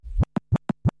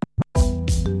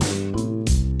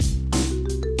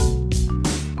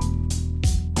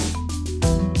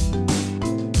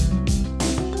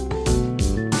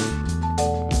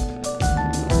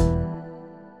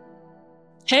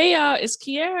Hey y'all, it's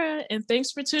Kiara, and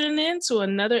thanks for tuning in to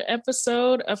another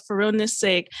episode of For Realness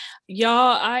Sake.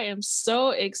 Y'all, I am so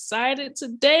excited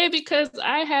today because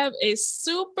I have a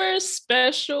super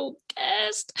special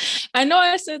guest. I know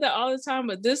I say that all the time,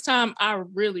 but this time I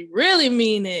really, really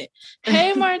mean it.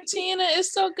 Hey Martina,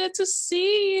 it's so good to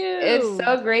see you. It's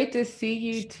so great to see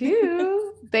you too.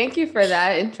 Thank you for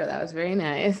that intro. That was very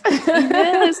nice.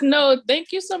 Yes, no,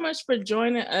 thank you so much for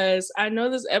joining us. I know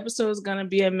this episode is going to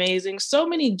be amazing. So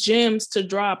many gems to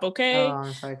drop, Oh, okay?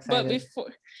 I'm so But excited. before,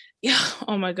 yeah,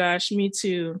 oh my gosh, me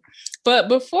too. But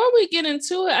before we get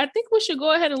into it, I think we should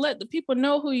go ahead and let the people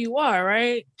know who you are,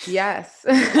 right? Yes.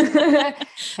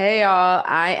 Hey, y'all.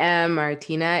 I am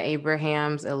Martina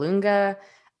Abrahams Ilunga.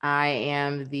 I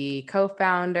am the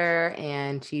co-founder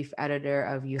and chief editor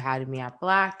of You Had Me at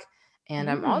Black. And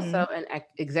I'm also an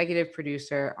executive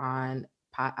producer on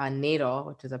Natal,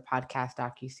 which is a podcast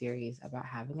docu-series about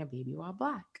having a baby while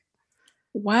Black.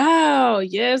 Wow,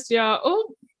 yes, y'all.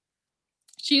 Oh,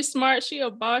 she's smart. She a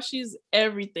boss. She's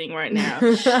everything right now.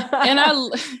 And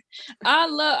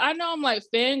I know I'm like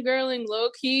fangirling low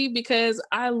key because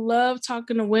I love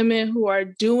talking to women who are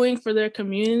doing for their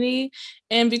community.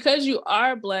 And because you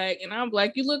are Black and I'm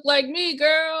Black, you look like me,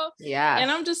 girl. Yes.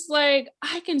 And I'm just like,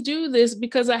 I can do this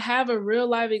because I have a real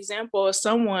life example of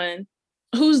someone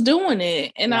who's doing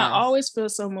it. And I Yes. always feel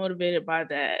so motivated by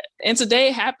that. And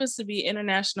today happens to be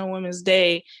International Women's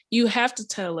Day. You have to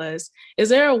tell us, is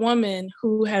there a woman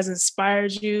who has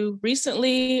inspired you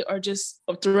recently or just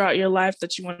throughout your life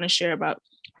that you want to share about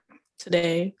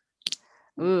today?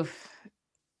 Oof.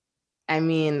 I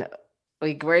mean,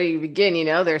 like where do you begin?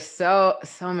 There's so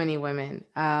many women.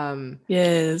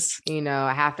 Yes.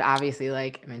 I have to obviously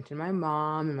like mention my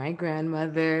mom and my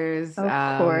grandmothers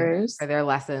Of course. for their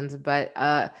lessons, but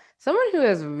someone who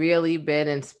has really been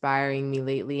inspiring me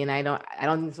lately, and I don't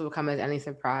think this will come as any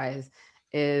surprise,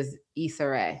 is Issa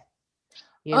Rae.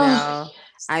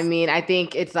 I mean, I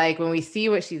think it's like when we see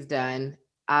what she's done,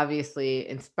 obviously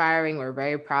inspiring. We're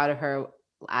very proud of her.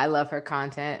 I love her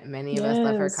content. Many of us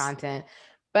love her content.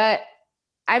 But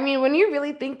I mean, when you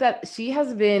really think that she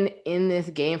has been in this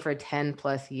game for 10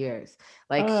 plus years,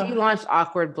 like she launched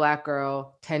Awkward Black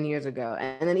Girl 10 years ago.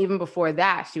 And then even before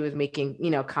that, she was making,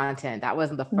 content. That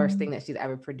wasn't the first thing that she's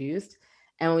ever produced.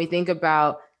 And when we think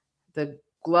about the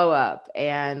glow up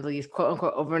and these quote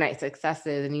unquote overnight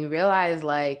successes, and you realize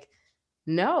like,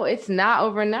 no, it's not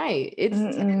overnight. It's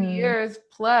 10 years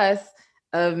plus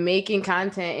of making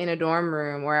content in a dorm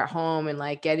room or at home and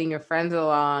like getting your friends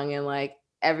along and like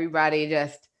everybody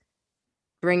just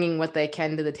bringing what they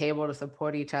can to the table to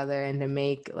support each other and to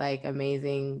make like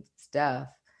amazing stuff.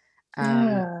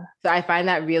 So I find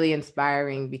that really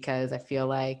inspiring because I feel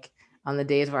like on the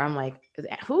days where I'm like,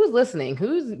 who's listening?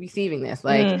 Who's receiving this?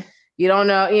 Like, you don't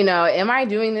know, am I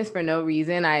doing this for no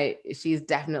reason? She's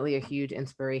definitely a huge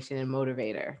inspiration and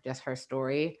motivator, just her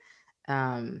story,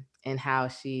 and how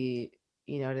she,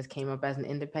 just came up as an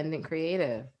independent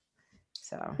creative.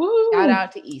 So shout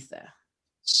out to Issa.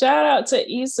 Shout out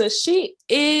to Issa. She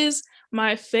is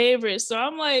my favorite. So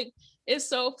I'm like, it's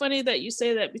so funny that you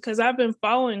say that because I've been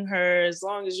following her as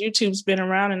long as YouTube's been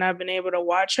around and I've been able to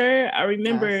watch her. I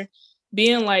remember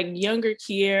being like younger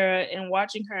Kiara and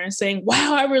watching her and saying,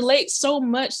 wow, I relate so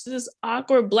much to this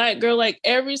awkward Black girl. Like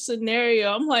every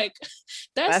scenario, I'm like,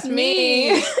 that's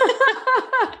me.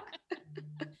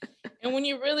 And when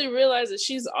you really realize that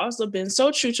she's also been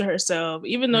so true to herself,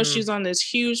 even though she's on this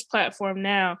huge platform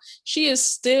now, she is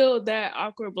still that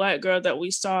awkward Black girl that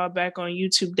we saw back on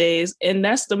YouTube days. And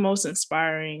that's the most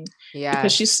inspiring. Yeah.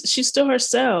 Because she's still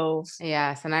herself.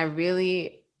 Yes. And I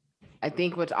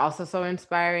think what's also so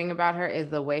inspiring about her is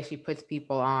the way she puts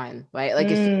people on, right? Like,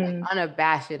 she's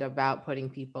unabashed about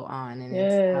putting people on. And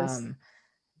it's,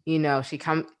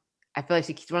 I feel like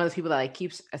she's one of those people that like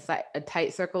keeps a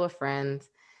tight circle of friends.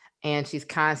 And she's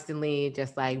constantly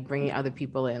just like bringing other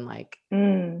people in, like,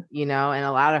 and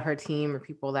a lot of her team are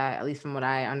people that, at least from what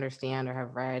I understand or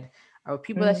have read, are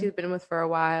people that she's been with for a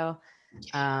while.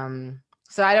 So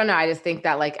I don't know. I just think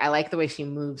that like, I like the way she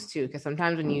moves too. Cause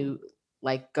sometimes when you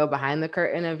like go behind the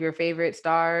curtain of your favorite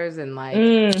stars and like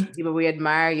people we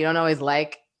admire, you don't always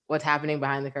like what's happening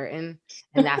behind the curtain.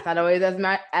 And that's not always as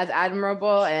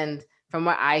admirable. And from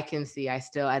what I can see, I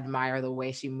still admire the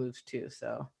way she moves too.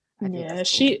 So yeah,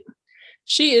 cool.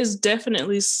 She is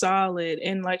definitely solid.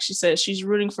 And like she said, she's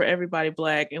rooting for everybody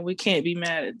Black, and we can't be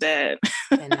mad at that.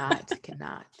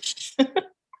 Cannot.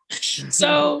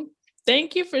 So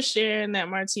thank you for sharing that,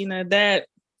 Martina. That,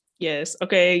 yes,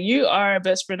 okay, you are a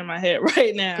best friend in my head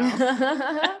right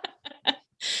now.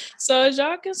 So as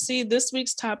y'all can see, this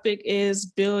week's topic is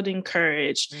building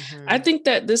courage. Mm-hmm. I think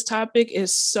that this topic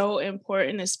is so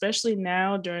important, especially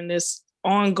now during this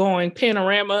ongoing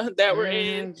panorama that we're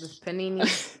in. This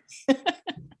panini.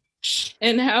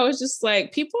 And how it's just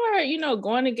like people are,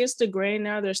 going against the grain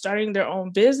now. They're starting their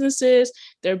own businesses.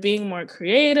 They're being more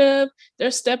creative. They're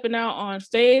stepping out on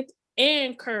faith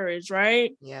and courage,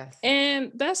 right? Yes.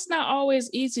 And that's not always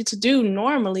easy to do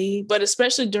normally, but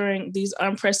especially during these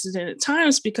unprecedented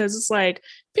times, because it's like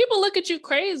people look at you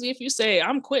crazy if you say,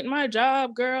 I'm quitting my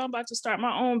job, girl, I'm about to start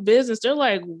my own business. They're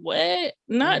like, what?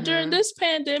 Not during this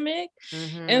pandemic.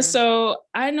 And so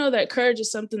I know that courage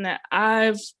is something that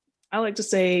I like to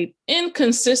say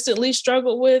inconsistently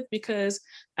struggled with, because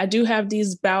I do have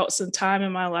these bouts and time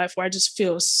in my life where I just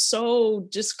feel so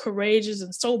just courageous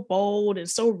and so bold and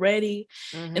so ready.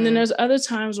 And then there's other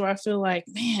times where I feel like,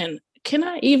 man, can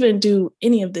I even do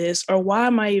any of this? Or why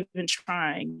am I even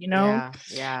trying?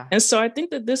 Yeah. And so I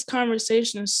think that this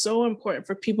conversation is so important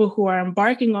for people who are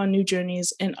embarking on new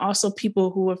journeys, and also people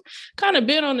who have kind of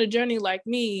been on a journey like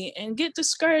me and get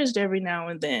discouraged every now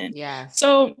and then. Yeah.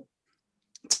 So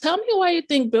tell me why you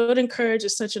think building courage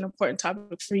is such an important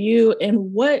topic for you,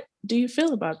 and what do you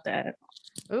feel about that?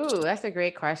 Ooh, that's a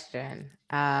great question.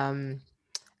 I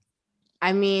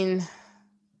mean,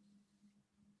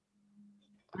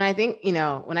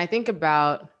 when I think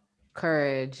about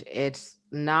courage, it's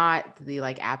not the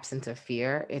absence of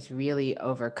fear. It's really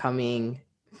overcoming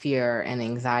fear and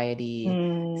anxiety,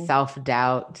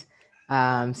 self-doubt,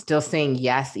 still saying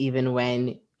yes, even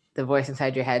when the voice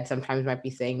inside your head sometimes might be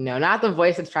saying no. Not the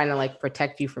voice that's trying to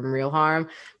protect you from real harm,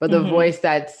 but the voice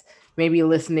that's maybe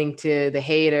listening to the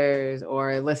haters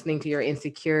or listening to your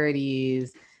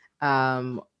insecurities,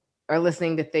 or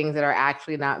listening to things that are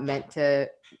actually not meant to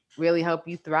really help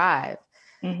you thrive.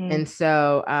 And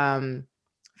so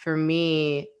for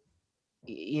me,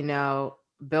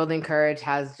 building courage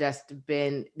has just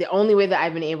been the only way that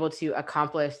I've been able to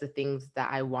accomplish the things that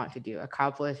I want to do,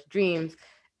 accomplish dreams,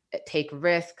 take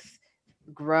risks,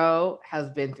 grow, has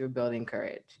been through building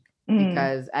courage.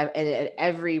 Because at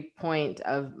every point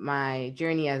of my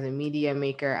journey as a media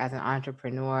maker, as an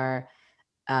entrepreneur,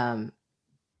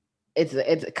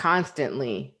 it's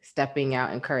constantly stepping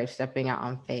out in courage, stepping out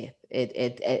on faith.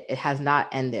 It has not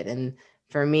ended. And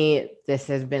for me, this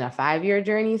has been a 5-year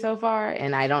journey so far,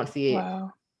 and I don't see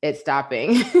it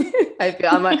stopping. I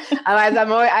feel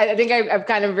I think I've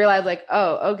kind of realized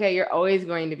oh, okay, you're always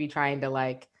going to be trying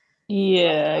to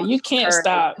you can't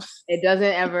stop. It doesn't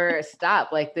ever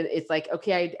stop. It's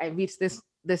okay, I reached this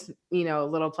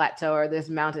little plateau or this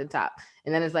mountaintop,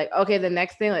 and then it's okay, the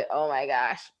next thing, oh my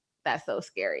gosh, that's so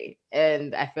scary.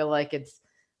 And I feel like it's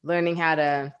learning how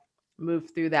to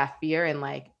move through that fear, and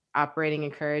operating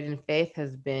in courage and faith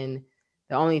has been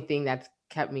the only thing that's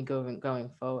kept me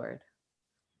going forward.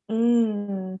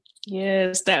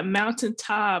 Yes, that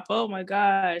mountaintop. Oh my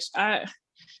gosh.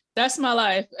 That's my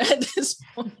life at this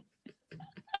point.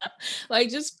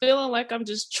 Just feeling like I'm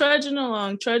just trudging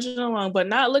along, but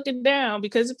not looking down,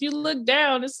 because if you look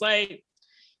down, it's like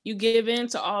you give in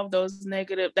to all of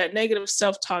that negative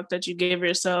self-talk that you give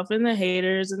yourself, and the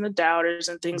haters and the doubters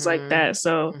and things like that.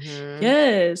 So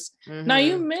yes. Now,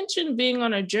 you mentioned being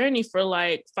on a journey for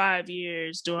 5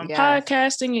 years, doing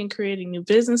podcasting and creating new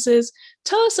businesses.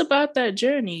 Tell us about that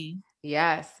journey.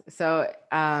 Yes. So,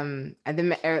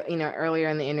 earlier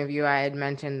in the interview, I had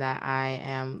mentioned that I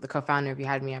am the co-founder of You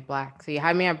Had Me at Black. So You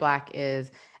Had Me at Black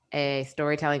is a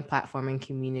storytelling platform and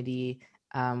community.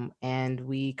 And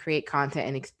we create content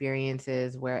and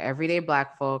experiences where everyday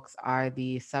Black folks are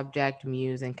the subject,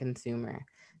 muse, and consumer.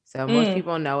 So most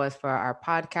people know us for our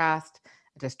podcast.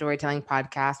 It's a storytelling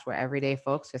podcast where everyday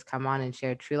folks just come on and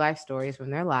share true life stories from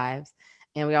their lives.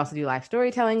 And we also do live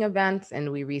storytelling events.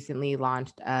 And we recently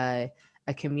launched a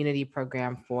community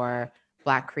program for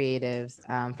Black creatives,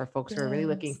 for folks who are really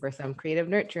looking for some creative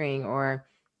nurturing or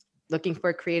looking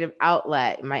for a creative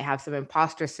outlet, might have some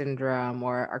imposter syndrome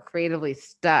or are creatively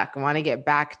stuck and want to get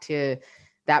back to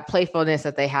that playfulness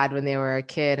that they had when they were a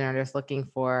kid, and are just looking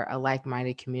for a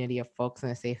like-minded community of folks in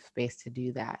a safe space to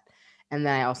do that. And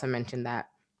then I also mentioned that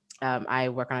I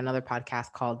work on another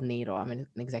podcast called Natal. I'm an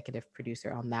executive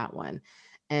producer on that one.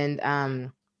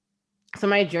 And so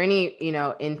my journey,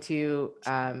 into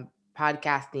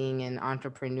podcasting and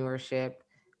entrepreneurship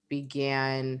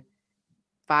began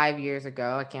 5 years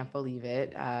ago. I can't believe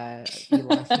it. We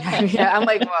launched I'm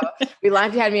like, well, we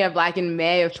launched You Had Me at Black in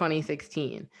May of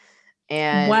 2016.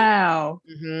 And wow.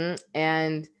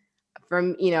 And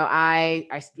from,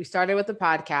 we started with the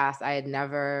podcast. I had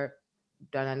never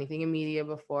done anything in media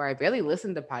before. I barely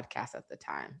listened to podcasts at the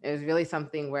time. It was really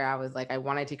something where I was like, I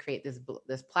wanted to create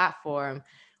this platform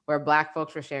where Black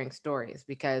folks were sharing stories.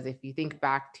 Because if you think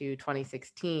back to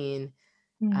 2016,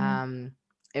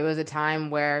 it was a time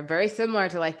where, very similar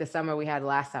to like the summer we had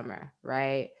last summer,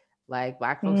 right? Like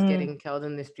Black folks getting killed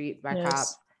in the street by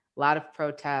cops, a lot of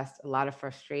protests, a lot of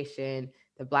frustration.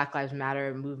 The Black Lives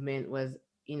Matter movement was,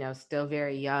 you know, still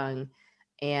very young.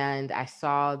 And I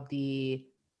saw the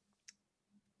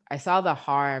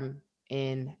harm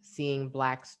in seeing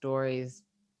Black stories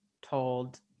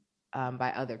told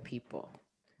by other people,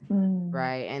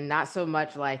 right? And not so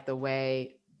much like the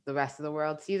way the rest of the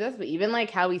world sees us, but even like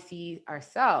how we see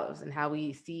ourselves and how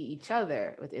we see each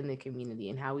other within the community,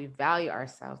 and how we value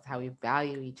ourselves, how we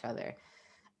value each other,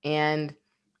 and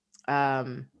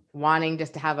wanting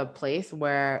just to have a place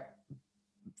where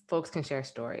folks can share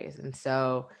stories. And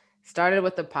so started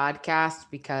with the podcast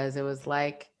because it was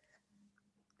like,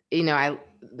 you know,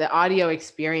 the audio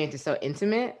experience is so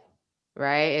intimate,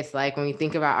 right? It's like when we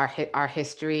think about our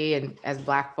history and as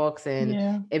Black folks,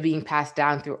 and it being passed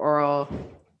down through oral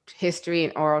history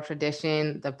and oral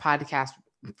tradition, the podcast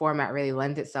format really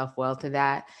lends itself well to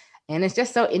that. And it's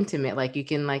just so intimate. Like you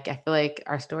can like, I feel like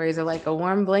our stories are like a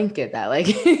warm blanket that like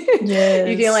you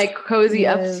can like cozy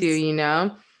up to, you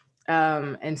know?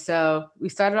 And so we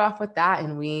started off with that,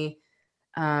 and we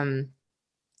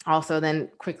also then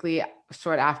quickly,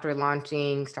 short after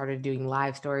launching, started doing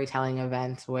live storytelling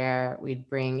events where we'd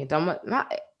bring it's not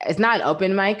an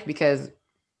open mic, because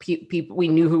people, we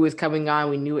knew who was coming on,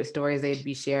 we knew what stories they'd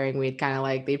be sharing. We'd kind of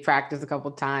like, they practiced a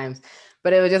couple times,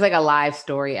 but it was just like a live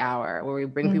story hour where we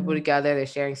bring people together, they're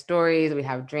sharing stories, we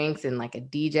have drinks and like a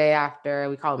DJ after.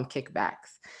 We call them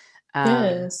kickbacks.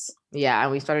 Yeah,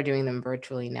 and we started doing them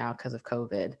virtually now because of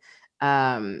COVID.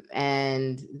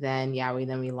 And then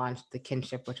we launched the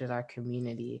Kinship, which is our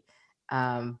community.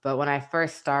 But when I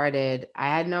first started, I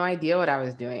had no idea what I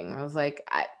was doing. I was like,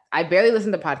 I barely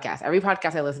listened to podcasts. Every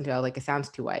podcast I listened to, I was like, it sounds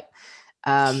too white.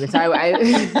 And so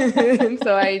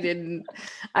I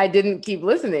didn't keep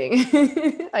listening.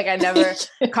 Like I never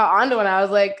caught on to when I was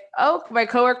like, oh, my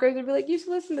coworkers would be like, you should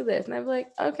listen to this. And I'd be like,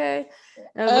 okay.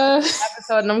 And I was like,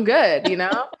 episode and I'm good, you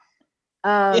know?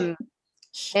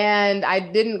 And I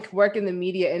didn't work in the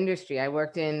media industry. I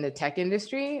worked in the tech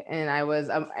industry, and I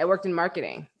worked in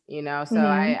marketing, you know? So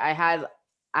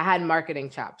I had marketing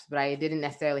chops, but I didn't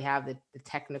necessarily have the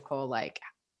technical, like,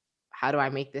 how do I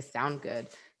make this sound good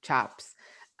chops.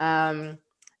 And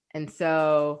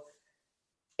so,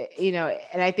 you know,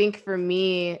 and I think for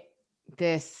me,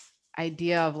 this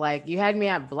idea of like, you had me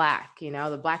at Black, you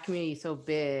know, the Black community is so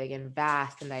big and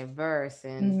vast and diverse,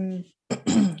 and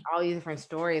all these different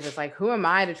stories. It's like, who am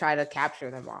I to try to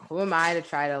capture them all? Who am I to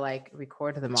try to like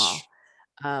record them all?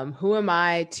 Who am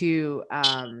I to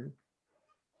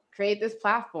create this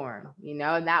platform, you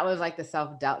know? And that was like the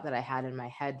self-doubt that I had in my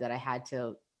head that I had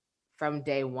to, from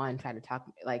day one, try to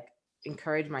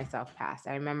encourage myself past.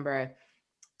 I remember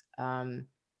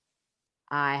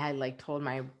I had like told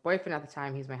my boyfriend at the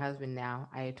time, he's my husband now,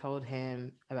 I told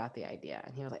him about the idea,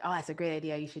 and he was like, oh, that's a great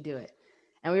idea, you should do it.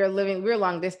 And we were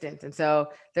long distance. And so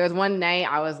there was one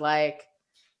night I was like,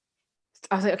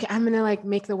 okay, I'm going to like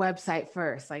make the website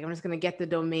first. Like, I'm just going to get the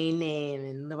domain name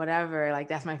and whatever. Like,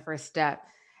 that's my first step.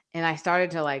 And I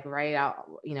started to like write out,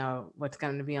 you know, what's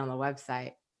going to be on the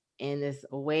website. And this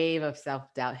wave of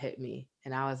self-doubt hit me.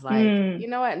 And I was like, you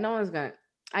know what?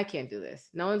 I can't do this.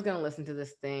 No one's going to listen to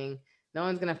this thing. No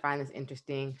one's going to find this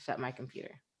interesting. Shut my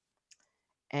computer.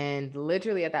 And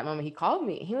literally at that moment, he called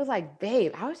me. He was like,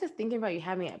 babe, I was just thinking about you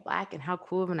having me at Black and how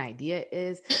cool of an idea it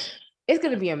is. It's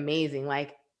going to be amazing.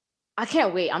 Like, I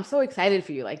can't wait. I'm so excited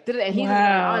for you. Like, and he just went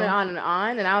on and on and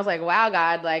on. And I was like, wow,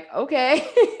 God, like, okay.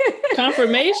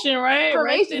 Confirmation, right?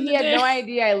 Confirmation. He had no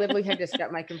idea. I literally had just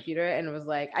shut my computer and was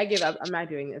like, I give up. I'm not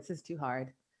doing this. This is too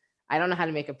hard. I don't know how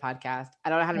to make a podcast. I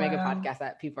don't know how to make a podcast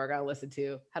that people are going to listen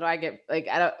to. How do I get, like,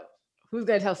 who's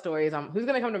going to tell stories? Who's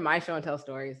going to come to my show and tell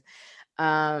stories?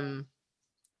 And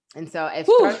so it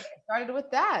started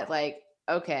with that, like,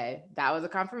 okay, that was a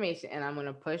confirmation, and I'm going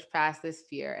to push past this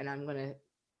fear, and I'm going to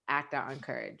act out on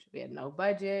courage. We had no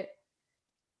budget.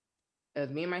 It was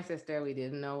me and my sister. We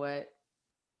didn't know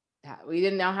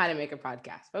how to make a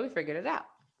podcast, but we figured it out.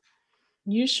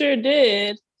 You sure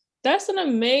did. That's an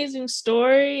amazing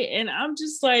story. And I'm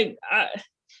just like,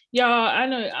 y'all, I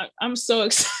know I'm so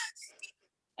excited.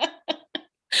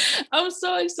 I'm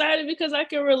so excited because I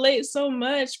can relate so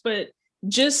much, but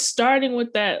just starting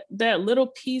with that little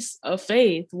piece of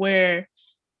faith where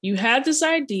you had this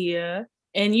idea,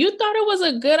 and you thought it was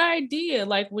a good idea.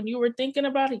 Like when you were thinking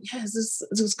about it, yes, this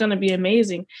is going to be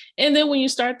amazing. And then when you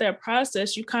start that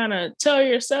process, you kind of tell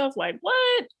yourself like,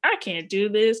 what? I can't do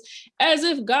this. As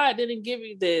if God didn't give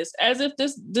you this, as if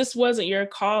this wasn't your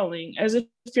calling, as if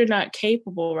you're not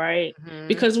capable, right? Mm-hmm.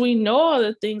 Because we know all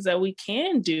the things that we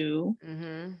can do.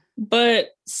 Mm-hmm. But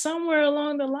somewhere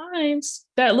along the lines,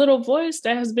 that little voice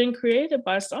that has been created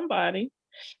by somebody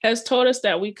has told us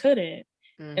that we couldn't.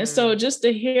 And so just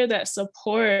to hear that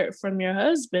support from your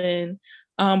husband,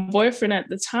 boyfriend at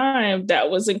the time,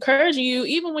 that was encouraging you,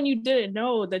 even when you didn't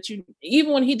know that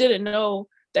even when he didn't know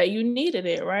that you needed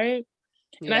it, right?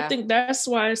 Yeah. And I think that's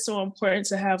why it's so important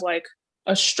to have like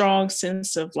a strong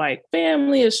sense of like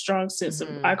family, a strong sense of,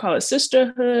 I call it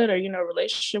sisterhood, or,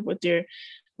 relationship with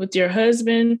your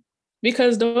husband,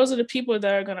 because those are the people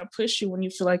that are going to push you when you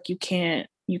feel like you can't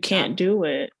do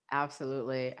it.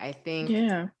 Absolutely. I think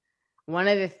one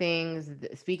of the things,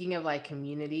 speaking of like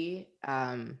community,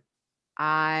 you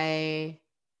had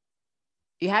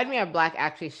me at Black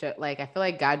actually I feel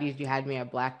like God used You Had Me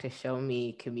at Black to show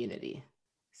me community.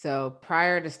 So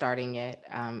prior to starting it,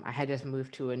 I had just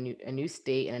moved to a new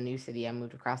state and a new city. I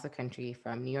moved across the country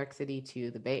from New York City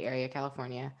to the Bay Area,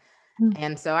 California.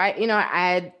 And so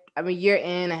I'm a year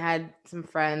in, I had some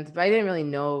friends, but I didn't really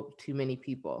know too many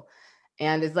people.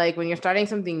 And it's like when you're starting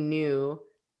something new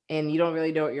and you don't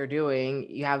really know what you're doing,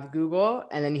 you have Google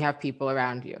and then you have people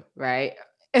around you, right?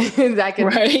 I could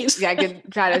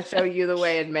try to show you the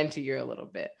way and mentor you a little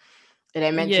bit. And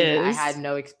I mentioned that I had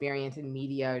no experience in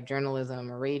media or journalism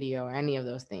or radio or any of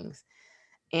those things.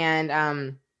 And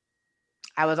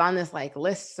I was on this like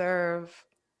listserv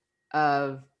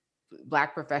of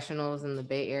Black professionals in the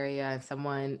Bay Area, and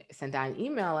someone sent out an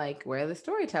email like, where are the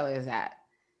storytellers at?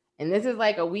 And this is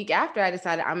like a week after I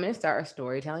decided I'm going to start a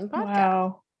storytelling podcast.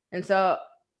 Wow. And so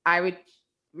I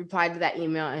replied to that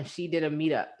email, and she did a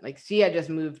meetup. Like she had just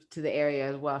moved to the area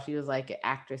as well. She was like an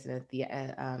actress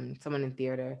and someone in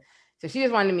theater. So she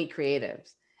just wanted to meet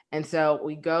creatives. And so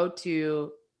I go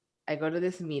to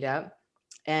this meetup,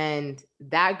 and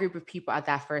that group of people at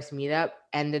that first meetup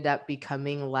ended up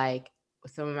becoming like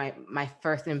some of my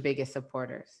first and biggest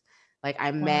supporters. Like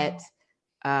I met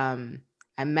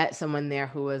someone there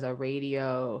who was a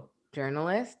radio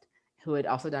journalist who had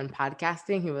also done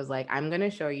podcasting. He was like, I'm going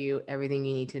to show you everything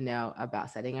you need to know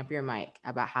about setting up your mic,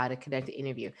 about how to connect the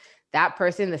interview. That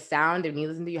person, the sound, if you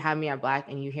listen to You Had Me at Black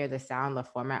and you hear the sound, the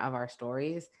format of our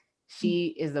stories, she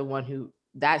is the one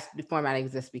the format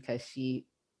exists because she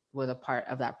was a part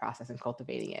of that process and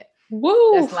cultivating it.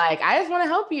 Woo! It's like, I just want to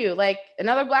help you, like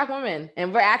another Black woman.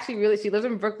 And we're actually she lives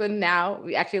in Brooklyn now.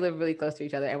 We actually live really close to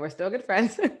each other and we're still good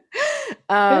friends.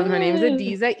 Her name is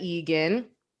Adiza Egan.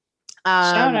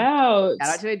 Shout out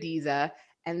to Adiza.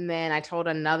 And then I told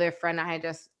another friend I had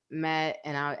just met,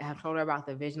 and I have told her about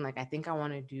the vision. Like, I think I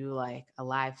want to do like a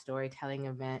live storytelling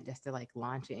event just to like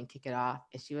launch it and kick it off.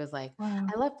 And she was like, wow.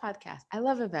 I love podcasts. I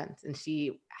love events. And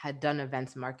she had done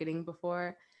events marketing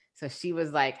before. So she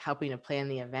was like helping to plan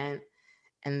the event.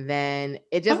 And then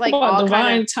it just like all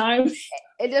divine time.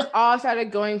 It just all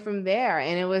started going from there.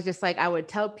 And it was just like, I would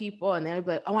tell people and they would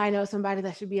be like, oh, I know somebody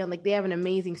that should be on, like, they have an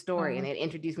amazing story. And they'd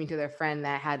introduce me to their friend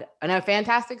that had a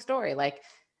fantastic story. Like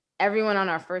everyone on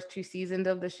our first 2 seasons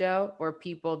of the show were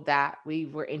people that we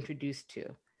were introduced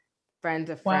to, friends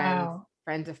of friends,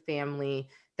 friends of family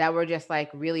that were just like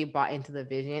really bought into the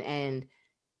vision. And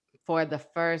for the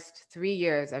first 3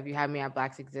 years of You Had Me at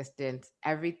Black's existence,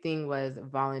 everything was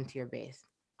volunteer based.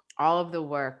 All of the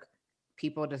work,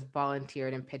 people just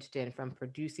volunteered and pitched in, from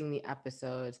producing the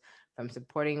episodes, from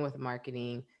supporting with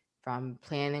marketing, from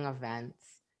planning events.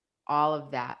 All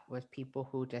of that was people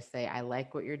who just say, I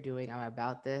like what you're doing. I'm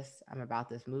about this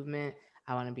movement.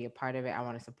 I want to be a part of it. I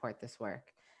want to support this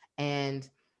work. And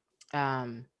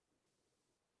I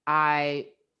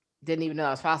didn't even know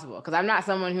that was possible because I'm not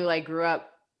someone who like grew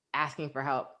up asking for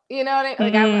help. You know what I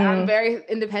mean? Like I'm very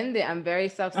independent. I'm very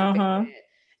self-sufficient.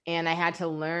 And I had to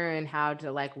learn how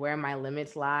to like where my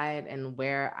limits lied and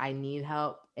where I need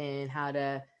help and how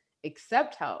to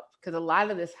accept help. Because a lot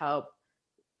of this help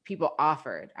people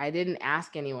offered. I didn't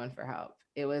ask anyone for help.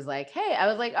 It was like, hey, I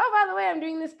was like, oh, by the way, I'm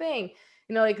doing this thing.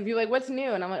 You know, like if you're like, what's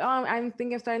new? And I'm like, oh, I'm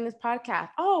thinking of starting this podcast.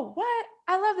 Oh, what?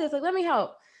 I love this. Like, let me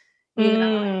help. You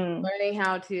know, learning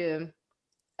how to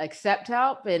accept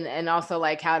help and also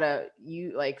like how to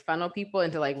funnel people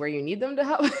into like where you need them to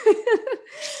help.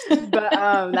 But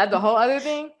that's a whole other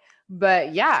thing.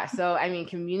 But yeah, so I mean,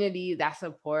 community, that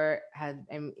support had,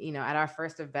 and you know, at our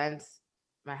first events,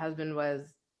 my husband was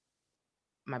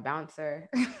my bouncer.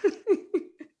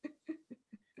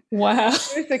 Wow.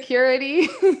 Security.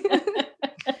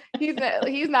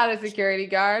 he's not a security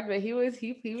guard, but he was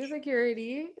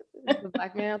security. The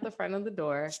black man at the front of the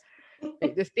door,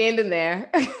 just standing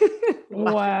there.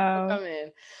 Wow. Come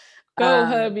in. Go,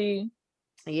 hubby.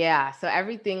 Yeah. So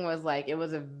everything was like, it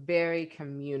was a very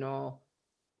communal,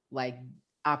 like,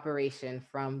 operation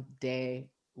from day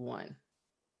one.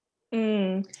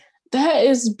 That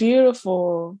is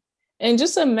beautiful. And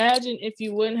just imagine if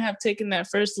you wouldn't have taken that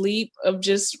first leap of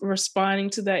just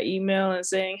responding to that email and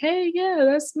saying, hey, yeah,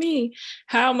 that's me.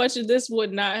 How much of this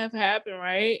would not have happened,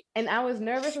 right? And I was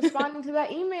nervous responding to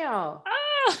that email.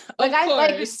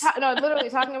 Literally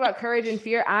talking about courage and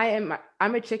fear. I'm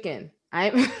a chicken. I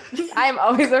am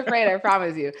always afraid, I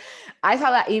promise you. I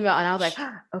saw that email and I was like,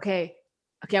 okay,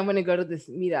 I'm going to go to this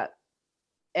meetup.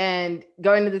 And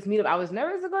going to this meetup, I was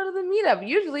nervous to go to the meetup.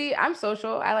 Usually I'm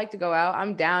social. I like to go out.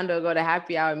 I'm down to go to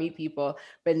happy hour, meet people.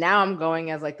 But now I'm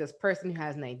going as like this person who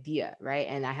has an idea, right?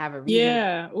 And I have a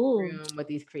room with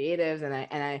these creatives. And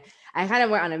I kind of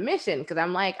went on a mission because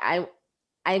I'm like, I'm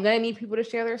gonna need people to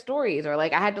share their stories, or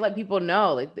like I had to let people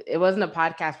know. Like, it wasn't a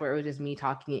podcast where it was just me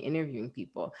talking and interviewing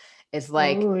people. It's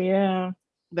like, the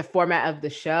format of the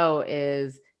show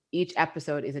is each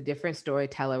episode is a different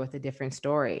storyteller with a different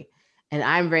story. And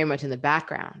I'm very much in the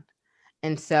background.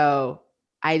 And so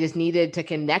I just needed to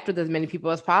connect with as many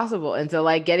people as possible. And so,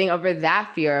 like, getting over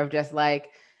that fear of just like,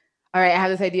 all right, I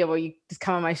have this idea, will you just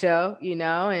come on my show,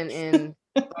 and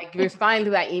like responding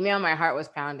to that email, my heart was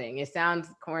pounding. It sounds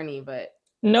corny, but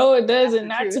no, it doesn't.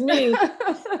 Not to me.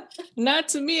 Not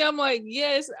to me. I'm like,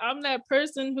 yes, I'm that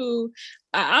person who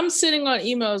I'm sitting on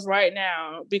emails right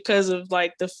now because of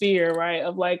like the fear, right?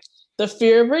 Of like the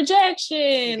fear of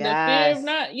rejection, the fear of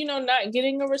not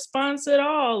getting a response at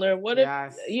all, or what if,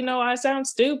 I sound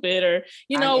stupid, or,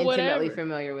 I'm whatever. Intimately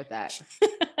familiar with that.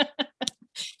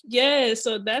 Yeah.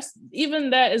 So that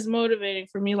is motivating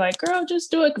for me. Like, girl, just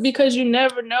do it, because you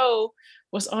never know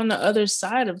what's on the other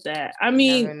side of that. I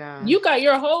mean, you got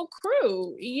your whole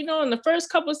crew, in the first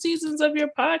couple of seasons of your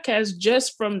podcast,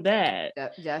 just from that.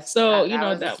 That was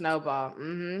a snowball.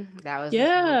 That was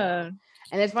snowball.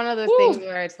 And it's one of those things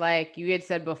where it's like you had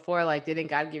said before, like, didn't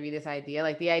God give you this idea?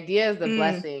 Like, the idea is the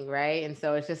blessing, right? And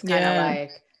so it's just kind of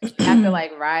like you have to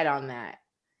like ride on that,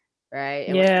 right?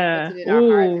 And when he puts it in our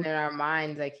hearts and in our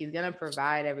minds, like, he's gonna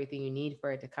provide everything you need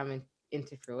for it to come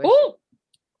into fruition.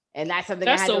 And that's something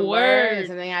I had to learn, and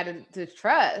something I had to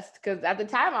trust. Because at the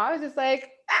time, I was just like,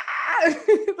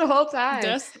 the whole time.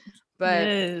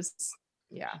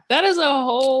 Yeah. That is a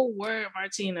whole word,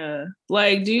 Martina.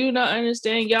 Like, do you not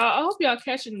understand? Y'all, I hope y'all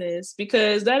catching this,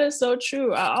 because that is so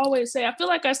true. I always say, I feel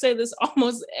like I say this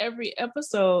almost every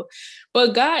episode,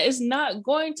 but God is not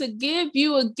going to give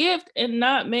you a gift and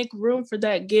not make room for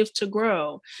that gift to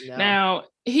grow. No. Now,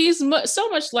 he's so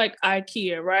much like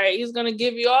IKEA, right? He's going to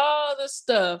give you all the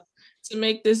stuff to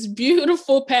make this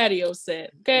beautiful patio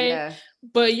set, okay? Yeah.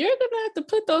 But you're gonna have to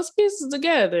put those pieces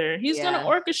together. He's gonna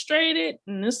orchestrate it,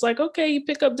 and it's like, okay, you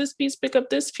pick up this piece, but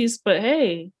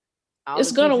hey,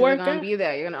 it's gonna work out. Be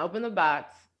there. You're gonna open the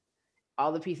box.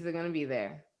 All the pieces are gonna be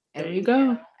there. There you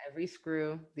go. Every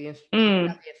screw, the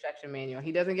instruction manual.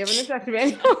 He doesn't give an instruction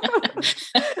manual,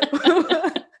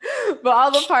 but all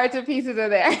the parts and pieces are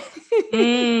there.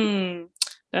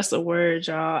 That's a word,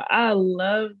 y'all. I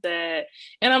love that.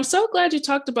 And I'm so glad you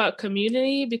talked about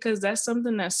community, because that's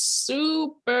something that's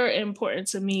super important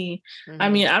to me. I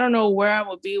mean, I don't know where I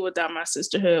would be without my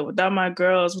sisterhood, without my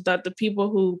girls, without the people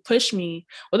who push me,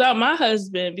 without my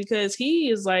husband, because he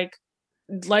is like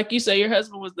you said, your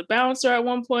husband was the bouncer at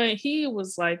one point. He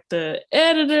was like the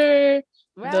editor,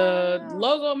 the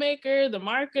logo maker, the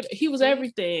marketer. He was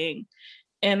everything.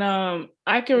 And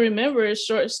I can remember a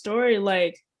short story,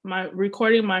 like,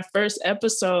 recording my first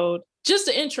episode, just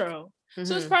the intro.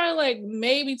 So it's probably like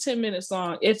maybe 10 minutes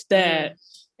long, if that.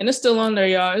 And it's still on there,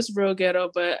 y'all. It's real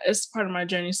ghetto, but it's part of my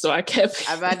journey, so I kept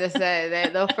I'm about to say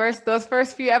that those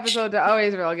first few episodes are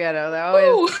always real ghetto. They're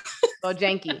always a little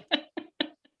janky.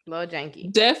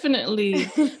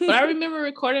 Definitely. But I remember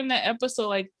recording that episode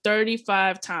like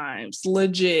 35 times,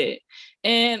 legit.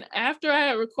 And after I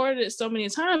had recorded it so many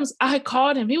times, I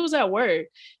called him. He was at work.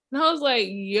 And I was like,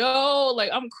 yo,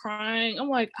 like, I'm crying. I'm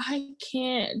like, I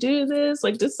can't do this.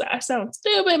 Like, I sound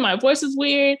stupid. My voice is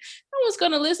weird. No one's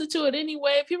going to listen to it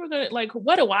anyway. People are going to, like,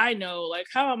 what do I know? Like,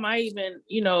 how am I even,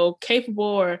 capable?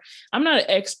 Or I'm not an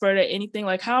expert at anything.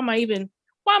 Like, why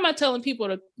am I telling people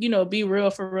to, be real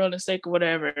for realness sake or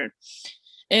whatever?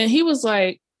 And he was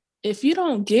like, if you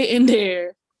don't get in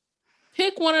there,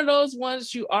 pick one of those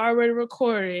ones you already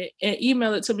recorded and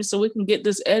email it to me so we can get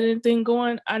this editing thing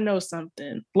going. I know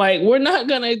something. Like, we're not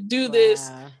going to do this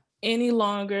any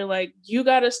longer. Like, you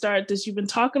got to start this. You've been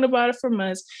talking about it for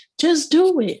months. Just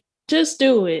do it. Just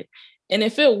do it. And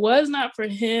if it was not for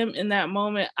him in that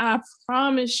moment, I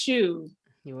promise you,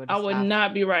 I would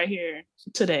not be right here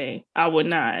today. I would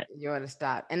not. You would have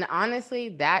stopped. And honestly,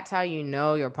 that's how you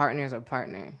know your partner's a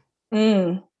partner.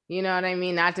 Mm. You know what I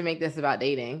mean? Not to make this about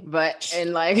dating, but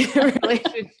in like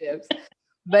relationships.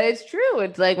 But it's true.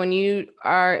 It's like when you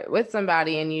are with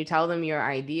somebody and you tell them your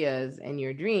ideas and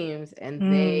your dreams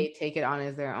and they take it on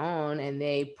as their own and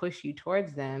they push you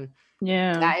towards them.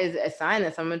 Yeah. That is a sign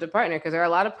that someone's a partner, because there are a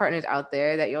lot of partners out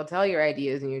there that you'll tell your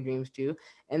ideas and your dreams to,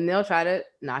 and they'll try to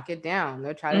knock it down.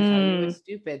 They'll try to tell you it's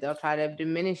stupid. They'll try to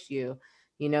diminish you.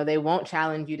 You know, they won't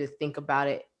challenge you to think about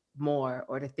it more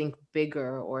or to think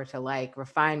bigger or to like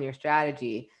refine your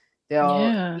strategy.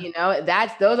 They'll, you know,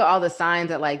 those are all the signs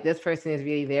that like this person is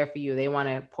really there for you. They want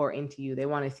to pour into you. They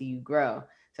want to see you grow.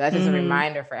 So that's just a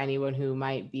reminder for anyone who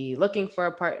might be looking for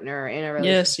a partner or in a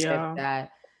relationship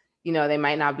that, you know, they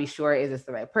might not be sure, is this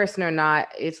the right person or not?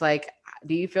 It's like,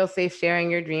 do you feel safe sharing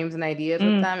your dreams and ideas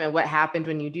with them? And what happens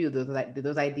when you do? Do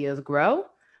those ideas grow,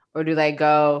 or do they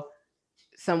go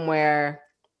somewhere,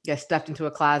 get stuffed into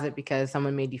a closet because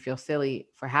someone made you feel silly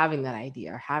for having that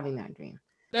idea or having that dream?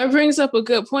 That brings up a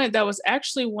good point. That was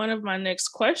actually one of my next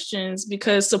questions,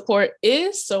 because support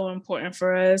is so important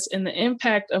for us, and the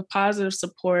impact of positive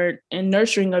support and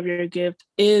nurturing of your gift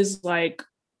is like,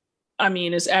 I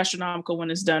mean, it's astronomical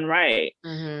when it's done right.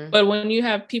 But when you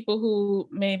have people who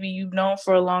maybe you've known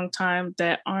for a long time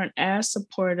that aren't as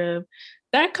supportive,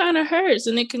 that kind of hurts,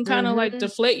 and it can kind of like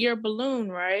deflate your balloon,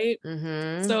 right?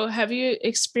 So have you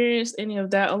experienced any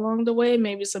of that along the way?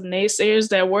 Maybe some naysayers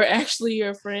that were actually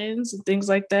your friends and things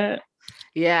like that?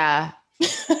 Yeah.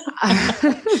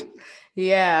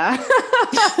 Yeah.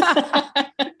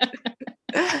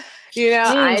 You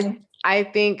know, I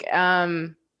think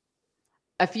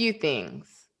a few things.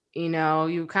 You know,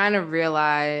 you kind of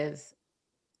realize,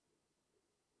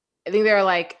 I think there are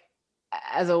like,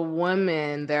 as a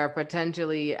woman, there are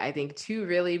potentially, I think, two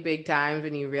really big times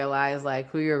when you realize like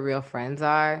who your real friends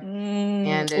are.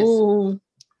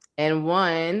 And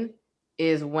one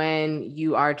is when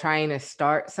you are trying to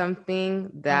start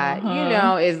something that, you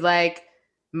know, is like,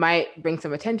 might bring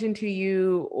some attention to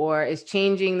you, or is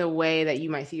changing the way that you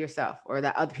might see yourself, or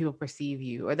that other people perceive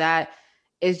you, or that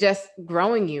is just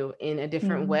growing you in a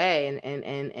different way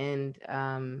and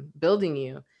building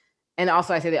you. And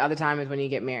also, I say the other time is when you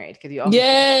get married, because you also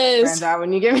friends are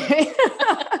when you get married.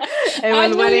 And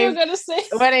when weddings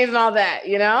and all that,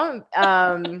 you know.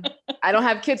 I don't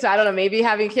have kids, so I don't know. Maybe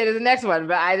having a kid is the next one,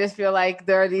 but I just feel like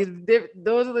there are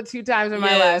those are the two times in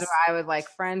my life where I was like,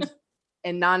 friends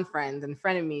and non-friends and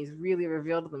frenemies really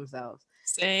revealed themselves.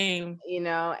 Same. You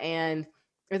know, and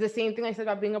it's the same thing I said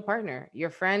about being a partner. Your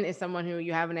friend is someone who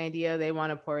you have an idea, they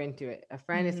want to pour into it. A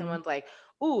friend is someone's like,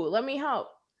 ooh, let me help.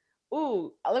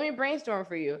 Ooh, let me brainstorm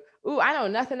for you. Ooh, I know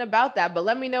nothing about that, but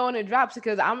let me know when it drops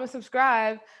because I'm gonna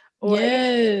subscribe. Or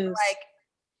like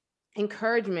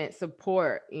encouragement,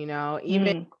 support, you know,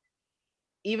 even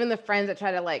the friends that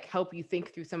try to like help you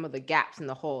think through some of the gaps and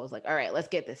the holes. Like, all right, let's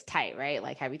get this tight, right?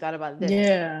 Like, have you thought about this?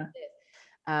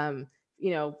 You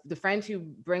know, the friends who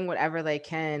bring whatever they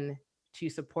can to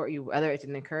support you, whether it's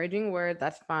an encouraging word,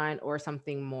 that's fine, or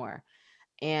something more.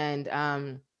 And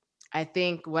I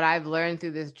think what I've learned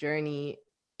through this journey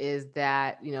is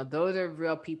that, you know, those are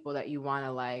real people that you want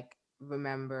to like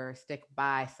remember, stick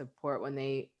by, support when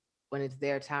it's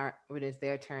their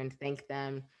turn, thank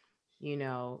them, you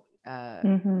know,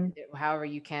 however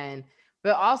you can.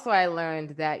 But also I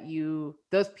learned that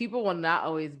those people will not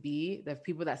always be the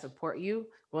people that support you,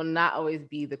 will not always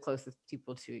be the closest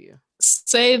people to you.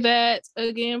 Say that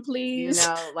again, please. You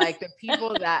know, like the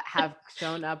people that have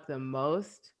shown up the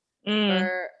most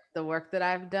for the work that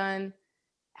I've done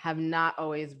have not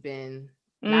always been,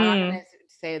 I'm not gonna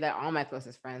say that all my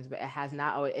closest friends, but it has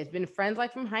not always, it's been friends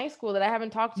like from high school that I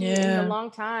haven't talked to in a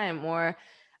long time, or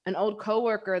an old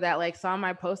coworker that like saw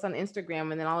my post on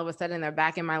Instagram and then all of a sudden they're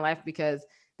back in my life because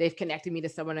they've connected me to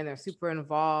someone and they're super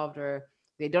involved, or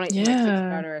they donate to my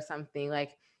Kickstarter or something.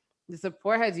 Like the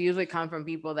support has usually come from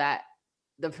people that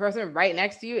the person right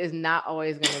next to you is not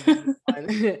always going to be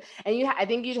fun. And I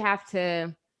think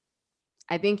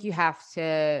you have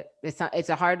to, it's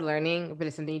a hard learning, but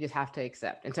it's something you just have to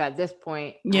accept. And so at this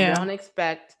point, I don't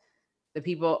expect the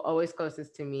people always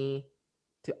closest to me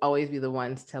to always be the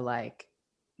ones to like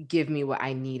give me what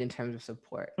I need in terms of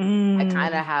support. I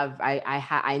kind of have,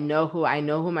 I know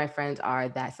who my friends are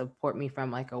that support me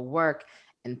from like a work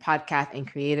and podcast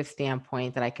and creative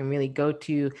standpoint that I can really go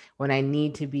to when I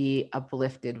need to be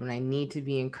uplifted, when I need to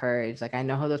be encouraged. Like I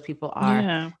know who those people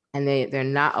are, and they're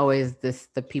not always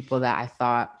the people that I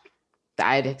thought that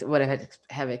I would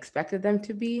have expected them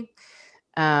to be.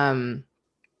 Um,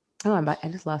 I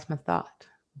just lost my thought.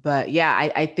 But yeah,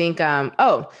 I think and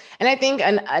I think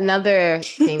another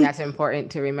thing that's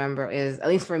important to remember is, at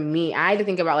least for me, I had to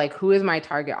think about like, who is my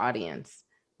target audience,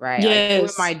 right? Like, who am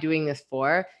I Yes. doing this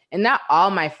for? And not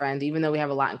all my friends, even though we have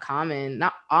a lot in common,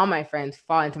 not all my friends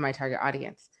fall into my target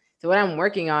audience. So what I'm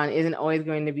working on isn't always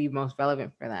going to be most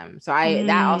relevant for them. So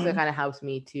that also Mm. kind of helps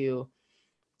me to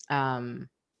um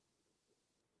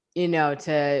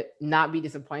to not be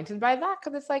disappointed by that,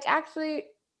 because it's like, actually,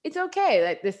 it's okay.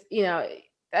 Like, this,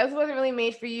 that wasn't really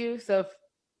made for you. So if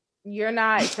you're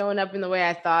not showing up in the way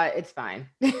I thought, it's fine.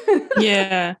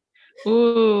 Yeah.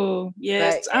 Ooh, But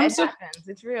yes. yeah, it happens.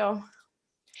 It's real.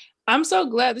 I'm so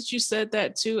glad that you said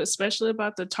that too, especially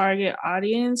about the target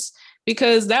audience,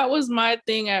 because that was my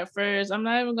thing at first. I'm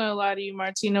not even going to lie to you,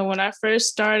 Martina. When I first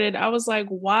started, I was like,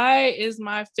 why is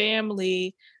my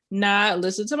family not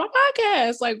listening to my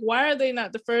podcast? Like, why are they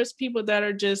not the first people that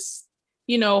are just,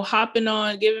 hopping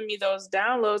on, giving me those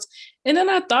downloads? And then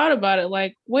I thought about it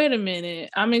like, wait a minute,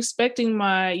 I'm expecting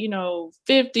my,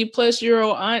 50 plus year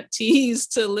old aunties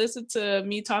to listen to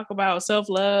me talk about self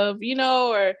love,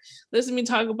 or listen to me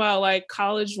talk about like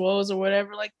college woes or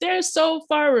whatever. Like, they're so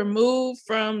far removed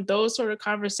from those sort of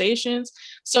conversations.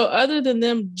 So other than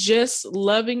them just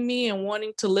loving me and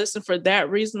wanting to listen for that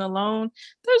reason alone,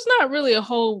 there's not really a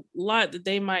whole lot that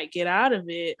they might get out of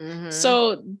it. Mm-hmm.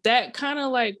 So that kind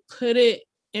of like put it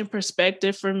in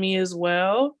perspective for me as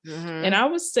well. And Mm-hmm. I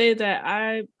would say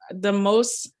that the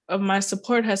most of my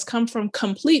support has come from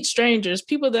complete strangers,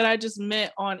 people that I just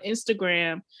met on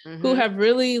Instagram, who Mm-hmm. have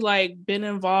really like been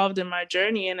involved in my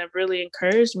journey and have really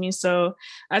encouraged me. So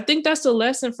I think that's a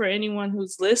lesson for anyone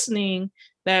who's listening,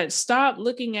 that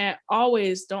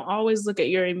don't always look at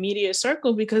your immediate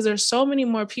circle, because there's so many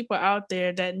more people out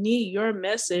there that need your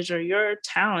message or your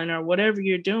talent or whatever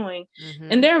you're doing.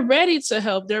 And Mm-hmm. they're ready to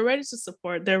help, they're ready to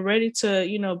support, they're ready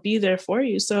to, be there for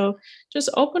you. So just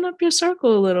open up your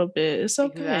circle a little bit. It's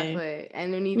okay. Exactly.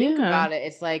 And when you think Yeah. about it,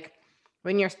 it's like,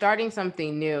 when you're starting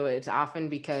something new, it's often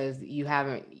because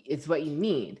it's what you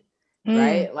need, Mm.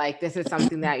 right? Like, this is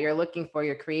something that you're looking for.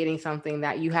 You're creating something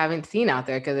that you haven't seen out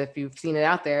there, because if you've seen it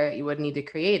out there, you wouldn't need to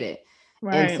create it.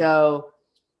 And Right. so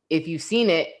if you've seen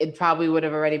it, it probably would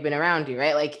have already been around you,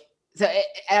 right? Like, so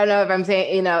I don't know if I'm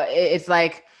saying, it's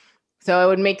like, so it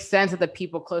would make sense that the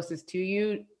people closest to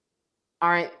you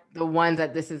aren't the ones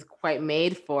that this is quite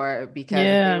made for, because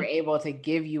if they were Yeah. able to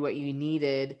give you what you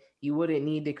needed, you wouldn't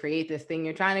need to create this thing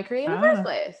you're trying to create in the first Ah,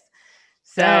 place.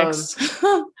 So facts.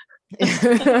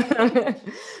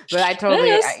 but I totally,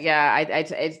 Yes. yeah,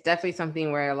 it's definitely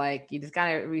something where, like, you just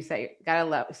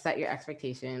gotta set your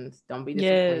expectations. Don't be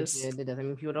Yes. disappointed. It doesn't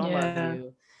mean people don't love Yeah.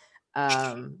 you.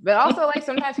 But also, like,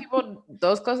 sometimes people,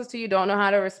 those closest to you, don't know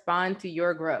how to respond to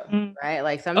your growth, Mm. right?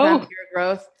 Like, sometimes Oh, your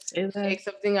growth say that. shakes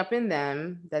something up in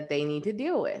them that they need to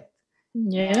deal with.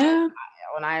 And Yeah.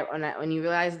 when you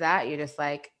realize that, you're just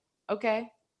like, okay,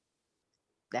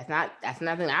 that's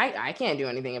nothing. I can't do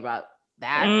anything about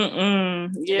that, Mm-mm.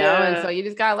 And so Yeah. you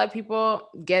just gotta let people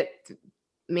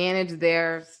manage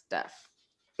their stuff.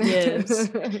 Yes.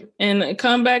 And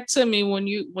come back to me when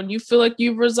you feel like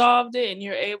you've resolved it and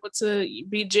you're able to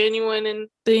be genuine in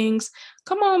things.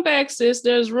 Come on back, sis.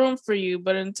 There's room for you.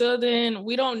 But until then,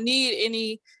 we don't need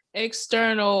any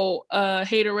external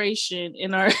hateration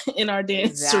in our in our dancery.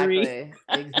 Exactly.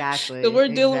 Because Exactly. we're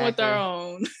dealing with our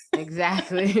Exactly. own.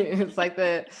 Exactly. It's like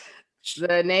the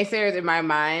naysayers in my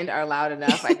mind are loud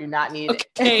enough. I do not need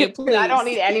Okay, I don't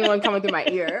please. need anyone coming through my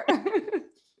ear.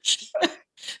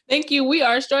 Thank you. We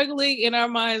are struggling in our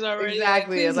minds already. Like,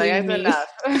 Exactly. It's please like, leave it's me. enough.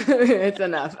 It's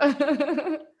enough.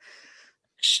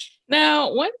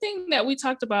 Now, one thing that we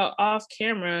talked about off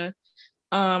camera,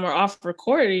 or off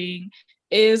recording,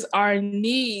 is our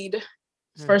need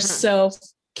for Mhm. self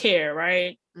care,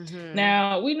 right? Mhm.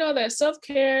 Now, we know that self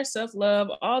care, self love,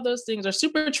 all those things are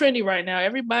super trendy right now.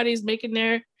 Everybody's making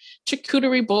their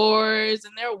charcuterie boards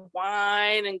and their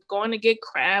wine and going to get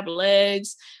crab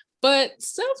legs. But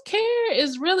self care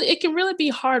it can really be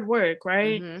hard work,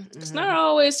 right? Mhm. It's not Mhm.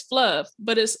 always fluff,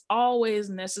 but it's always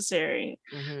necessary.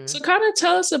 So, Mhm. kind of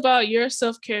tell us about your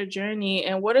self care journey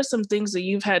and what are some things that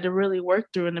you've had to really work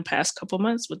through in the past couple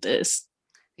months with this?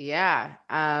 Yeah.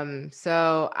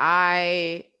 So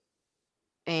I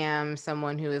am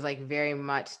someone who is, like, very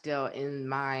much still in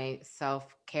my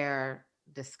self-care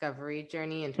discovery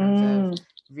journey, in terms of Mm,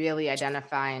 really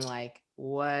identifying, like,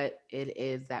 what it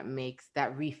is that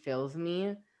refills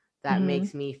me, that mhm.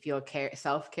 makes me feel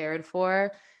self-cared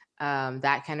for,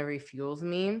 that kind of refuels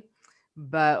me.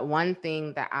 But one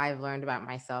thing that I've learned about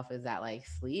myself is that, like,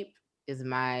 sleep is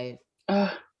my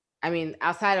Ugh, I mean,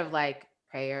 outside of, like,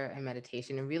 prayer and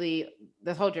meditation. And really,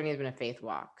 this whole journey has been a faith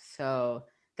walk. So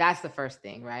that's the first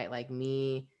thing, right? Like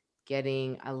me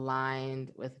getting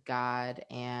aligned with God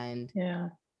and Yeah.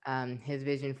 his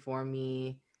vision for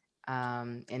me,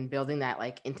 and building that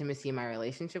like intimacy in my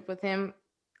relationship with him.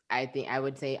 I think I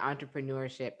would say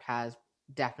entrepreneurship has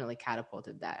definitely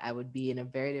catapulted that. I would be in a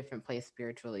very different place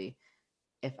spiritually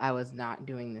if I was not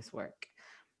doing this work.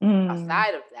 Mm.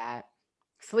 Outside of that,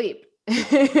 sleep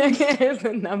is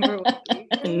the number one thing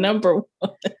for me. Number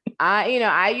one.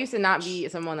 I used to not be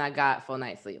someone that got full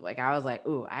night's sleep. Like I was like,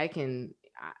 ooh,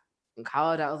 in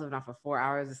college, I was living off of 4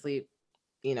 hours of sleep.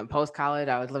 Post college,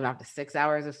 I was living off of 6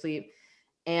 hours of sleep.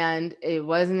 And it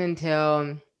wasn't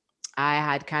until I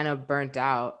had kind of burnt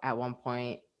out at one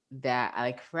point that I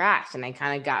like crashed, and I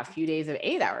kind of got a few days of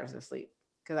 8 hours of sleep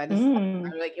because I was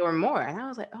like, or more. And I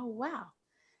was like, oh, wow,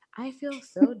 I feel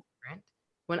so different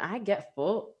when I get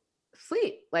full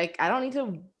sleep. Like I don't need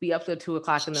to be up till 2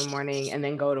 o'clock in the morning and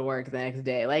then go to work the next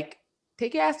day. Like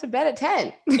take your ass to bed at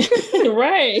 10.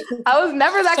 Right. I was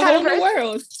never that kind of person.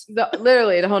 World.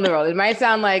 Literally the whole new world. It might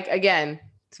sound like, again,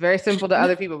 it's very simple to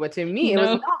other people, but to me, it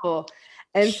was novel.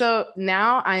 And so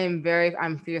now I'm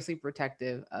fiercely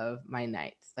protective of my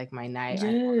nights, like my night,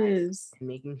 yes, and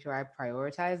making sure I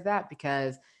prioritize that,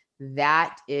 because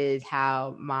that is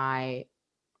how my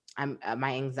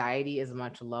anxiety is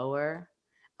much lower.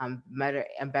 I'm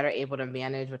better able to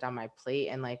manage what's on my plate,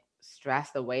 and like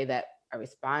stress, the way that I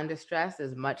respond to stress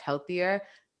is much healthier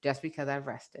just because I've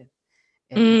rested.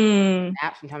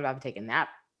 Nap. Sometimes I'll take a nap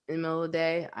in the middle of the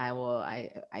day.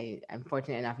 I'm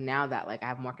fortunate enough now that like I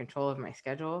have more control of my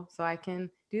schedule, so I can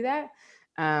do that.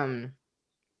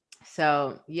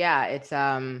 So yeah, it's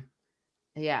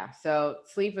so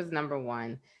sleep is number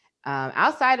one.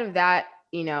 Outside of that,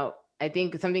 I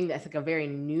think something that's like a very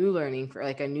new learning, for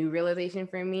like a new realization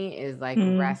for me, is like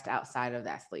rest outside of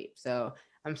that sleep. So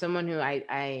I'm someone who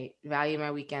I value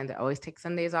my weekends. I always take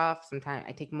Sundays off. Sometimes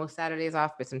I take most Saturdays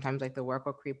off, but sometimes like the work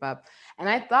will creep up. And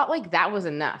I thought like that was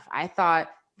enough. I thought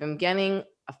if I'm getting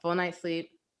a full night's sleep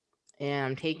and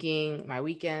I'm taking my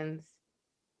weekends,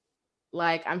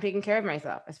 like I'm taking care of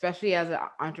myself, especially as an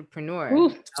entrepreneur.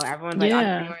 Everyone's like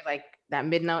entrepreneurs, like that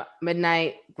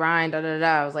midnight grind, da da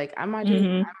da. I was like, I'm not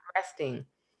doing. I'm resting.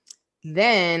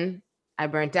 Then I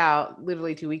burnt out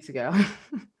literally 2 weeks ago.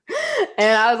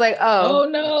 And I was like, oh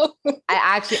no,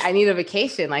 I need a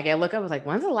vacation. Like I look up, I was like,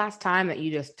 when's the last time that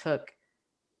you just took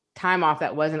time off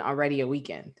that wasn't already a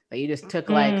weekend? That you just took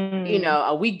like,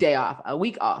 a weekday off, a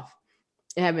week off.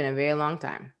 It had been a very long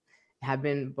time. It had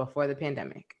been before the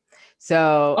pandemic.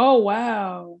 So, oh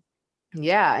wow.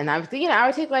 Yeah. And I was thinking I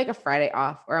would take like a Friday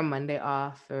off or a Monday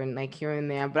off, or like here and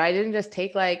there, but I didn't just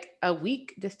take like a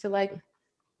week just to like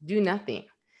do nothing.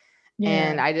 Yeah.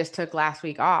 And I just took last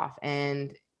week off,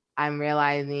 and I'm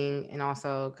realizing, and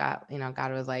also God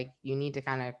was like, you need to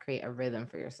kind of create a rhythm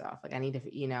for yourself. Like I need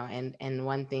to, and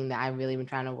one thing that I've really been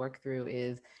trying to work through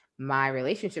is my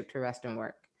relationship to rest and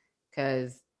work.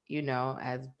 Cause,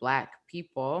 as Black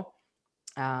people,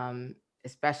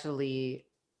 especially,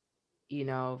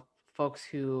 folks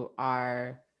who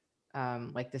are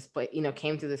like displaced,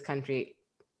 came to this country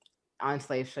on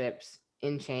slave ships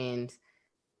in chains,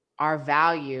 our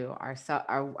value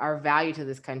to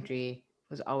this country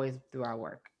was always through our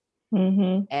work.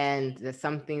 And that's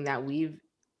something that we've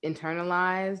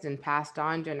internalized and passed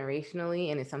on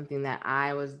generationally. And it's something that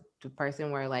I was the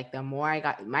person where like the more I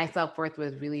got, my self-worth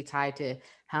was really tied to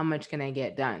how much can I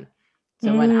get done.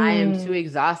 So when I am too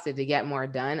exhausted to get more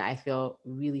done, I feel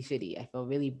really shitty. I feel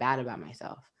really bad about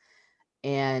myself.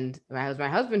 And it was my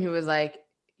husband who was like,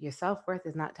 your self-worth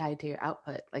is not tied to your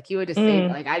output. Like he would just say,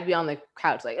 like I'd be on the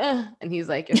couch like, and he's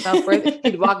like, your self-worth,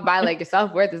 he'd walk by like, your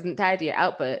self-worth isn't tied to your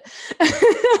output.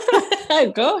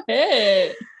 Go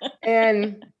ahead.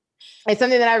 And it's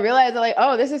something that I realized that like,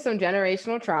 oh, this is some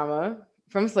generational trauma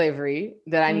from slavery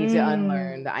that I need to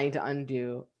unlearn, that I need to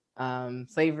undo.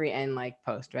 Slavery and like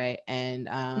post, right? And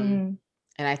and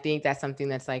I think that's something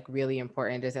that's like really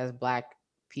important just as Black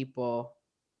people,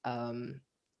 and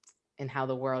how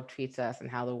the world treats us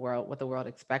and what the world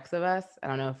expects of us. I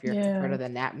don't know if you've heard of the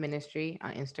Nap Ministry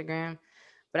on Instagram,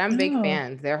 but I'm big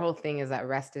fans. Their whole thing is that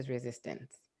rest is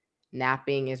resistance.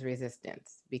 Napping is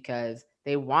resistance, because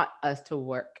they want us to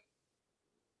work.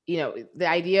 The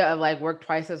idea of like work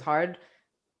twice as hard,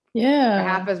 or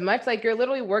half as much, like you're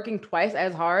literally working twice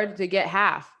as hard to get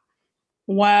half.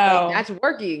 Wow. Like, that's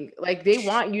working. Like they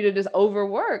want you to just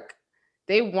overwork.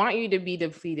 They want you to be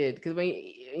depleted, because when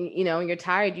when you're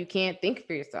tired, you can't think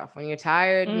for yourself. When you're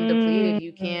tired and depleted,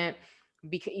 you can't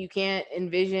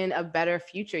envision a better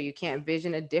future. You can't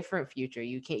envision a different future.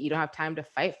 You don't have time to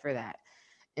fight for that.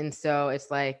 And so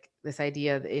it's like this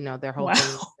idea that, you know, their whole thing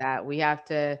is Wow. that we have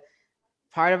to,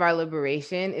 part of our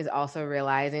liberation is also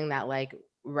realizing that like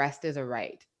rest is a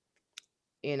right.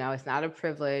 You know, it's not a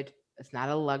privilege, it's not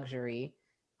a luxury.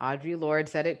 Audre Lorde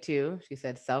said it too. She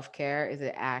said self-care is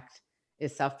an act,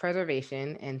 is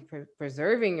self-preservation, and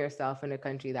preserving yourself in a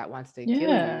country that wants to kill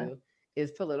Yeah. you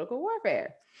is political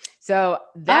warfare. So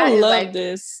I that is love like,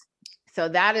 this. so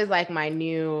that is like my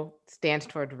new stance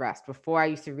toward rest. Before I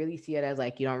used to really see it as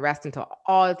like you don't rest until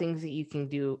all the things that you can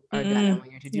do are done. And when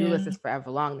your to-do list Yeah. is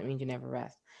forever long, that means you never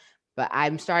rest. But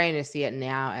I'm starting to see it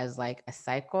now as like a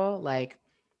cycle. Like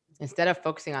instead of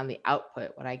focusing on the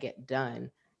output, what I get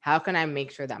done, how can I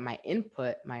make sure that my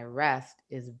input, my rest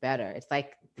is better? It's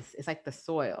like the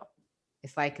soil.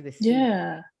 It's like the seed.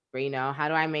 Yeah. Where, you know, how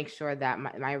do I make sure that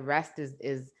my rest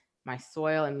is my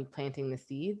soil and me planting the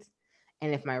seeds?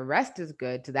 And if my rest is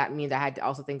good, so that means I had to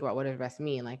also think about what does rest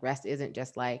mean? Like rest isn't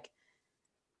just like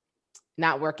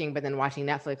not working but then watching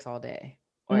Netflix all day.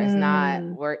 Or it's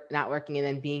Mm. not working and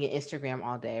then being in Instagram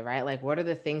all day, right? Like what are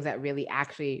the things that really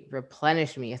actually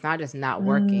replenish me? It's not just not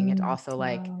working. It's also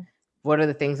like Wow. what are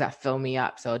the things that fill me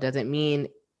up? So it doesn't mean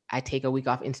I take a week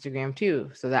off Instagram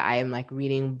too, so that I am like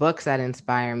reading books that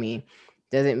inspire me.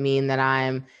 Doesn't mean that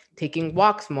I'm taking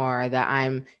walks more, that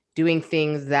I'm doing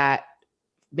things that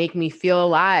make me feel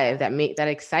alive, that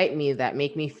excite me, that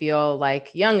make me feel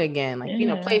like young again, like, you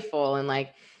know, Yeah. playful, and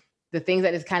like the things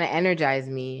that just kind of energize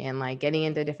me, and like getting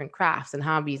into different crafts and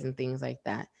hobbies and things like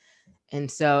that. And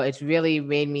so it's really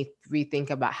made me rethink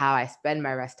about how I spend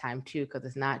my rest time too, because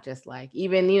it's not just like,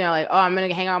 even, you know, like, oh, I'm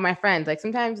gonna hang out with my friends. Like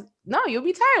sometimes, no, you'll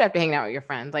be tired after hanging out with your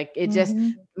friends. Like it's just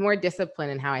Mm-hmm. more discipline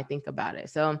in how I think about it.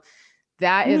 So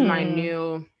that is my Mm.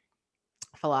 new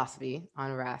philosophy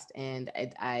on rest, and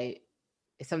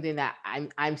it's something that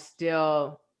I'm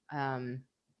still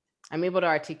I'm able to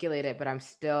articulate it, but I'm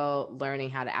still learning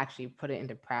how to actually put it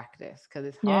into practice because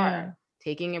it's hard. Yeah.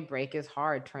 Taking a break is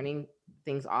hard. Turning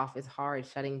things off is hard.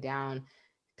 Shutting down,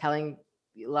 telling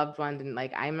loved ones, and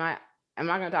like I'm not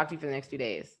going to talk to you for the next 2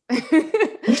 days.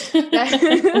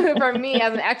 For me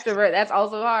as an extrovert, that's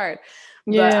also hard.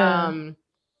 But Yeah.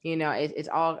 you know, it's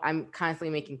all, I'm constantly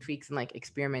making tweaks and like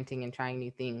experimenting and trying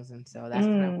new things, and so that's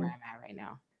kind of where Mm. I'm at right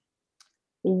now.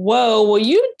 Whoa, well,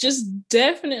 you just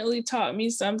definitely taught me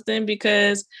something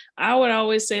because I would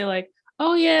always say like,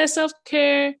 oh yeah,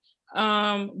 self-care.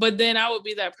 But then I would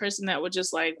be that person that would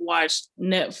just like watch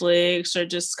Netflix or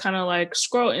just kind of like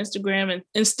scroll Instagram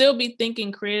and still be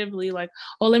thinking creatively, like,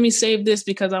 oh, let me save this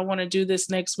because I want to do this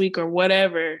next week or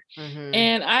whatever. Mm-hmm.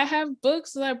 And I have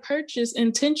books that I purchased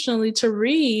intentionally to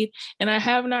read, and I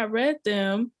have not read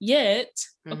them yet.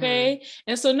 Mm-hmm. Okay.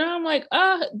 And so now I'm like,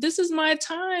 this is my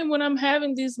time when I'm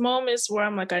having these moments where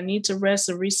I'm like, I need to rest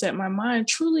and reset my mind,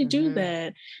 truly do Mm-hmm.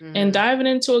 that. Mm-hmm. And diving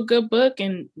into a good book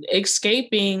and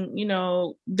escaping,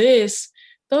 this,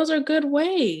 those are good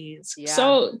ways. Yeah.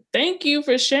 So thank you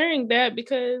for sharing that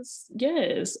because,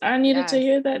 yes, I needed to Yes.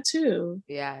 hear that too.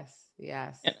 Yes.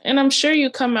 Yes. And I'm sure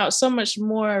you come out so much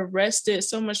more rested,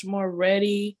 so much more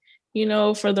ready,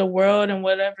 for the world and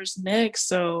whatever's next.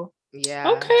 So, Yeah.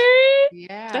 okay.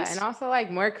 Yeah. And That's also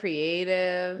like more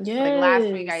creative. Like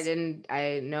last week yes.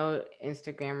 I no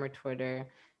Instagram or Twitter.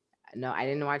 No, I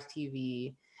didn't watch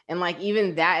TV. And like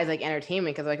even that is like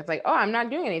entertainment because like it's like, oh, I'm not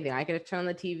doing anything. I could just turn on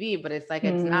the TV, but it's like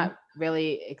it's Mm, not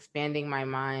really expanding my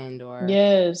mind or,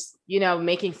 yes. you know,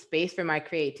 making space for my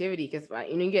creativity. Because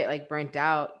when you get like burnt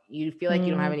out, you feel like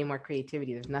you don't have Mm, any more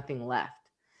creativity. There's nothing left.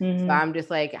 So mm, I'm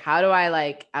just like, how do I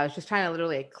like, I was just trying to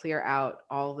literally like clear out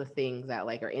all the things that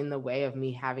like are in the way of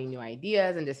me having new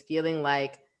ideas and just feeling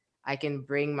like I can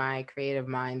bring my creative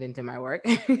mind into my work.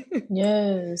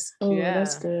 yes. Oh,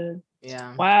 that's Yeah. good.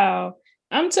 Yeah. Wow.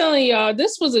 I'm telling y'all,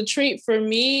 this was a treat for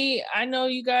me. I know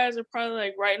you guys are probably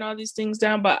like writing all these things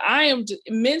down, but I am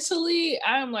mentally,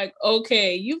 I am like,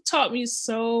 okay, you've taught me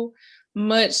so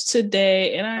much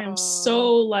today. And I am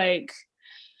so like,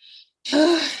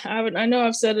 I know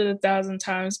I've said it 1,000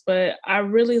 times, but I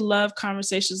really love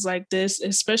conversations like this,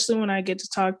 especially when I get to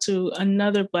talk to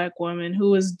another Black woman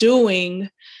who is doing.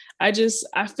 I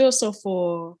feel so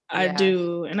full. I Yes.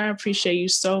 do. And I appreciate you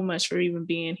so much for even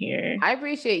being here. I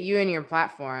appreciate you and your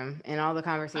platform and all the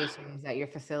conversations that you're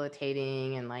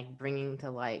facilitating and like bringing to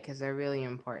light because they're really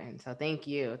important. So thank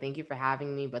you. Thank you for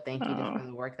having me, but thank you just for Oh,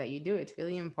 the work that you do. It's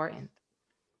really important.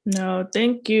 no,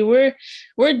 thank you.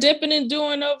 We're dipping and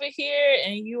doing over here,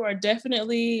 and you are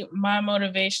definitely my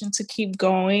motivation to keep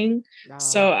going. Oh,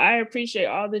 So I appreciate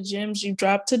all the gems you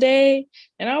dropped today.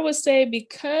 And I would say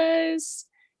because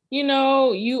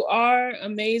you are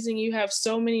amazing, you have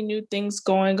so many new things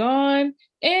going on,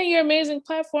 and your amazing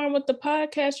platform with the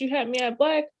podcast you had me at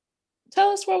Black. Tell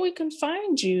us where we can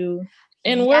find you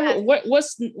and Yes.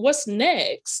 what's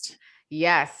next.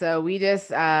 Yeah, so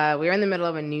we're in the middle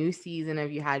of a new season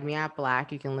of You Had Me at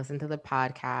Black. You can listen to the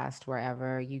podcast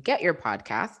wherever you get your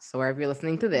podcasts. So wherever you're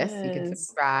listening to this, you can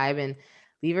subscribe and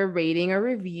leave a rating or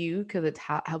review because it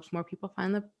helps more people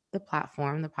find the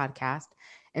platform, the podcast.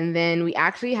 And then we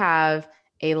actually have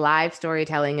a live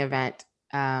storytelling event.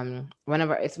 We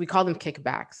call them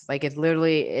kickbacks. Like it's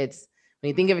when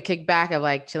you think of a kickback of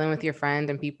like chilling with your friend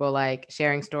and people like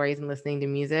sharing stories and listening to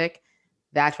music,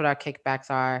 that's what our kickbacks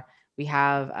are. We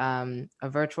have a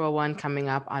virtual one coming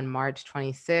up on March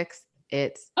 26th.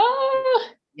 It's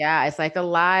like a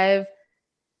live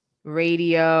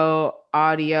radio,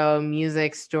 audio,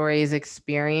 music, stories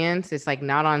experience. It's like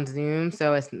not on Zoom.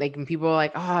 So it's like when people are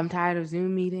like, oh, I'm tired of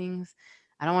Zoom meetings.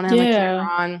 I don't want to have a camera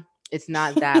on. It's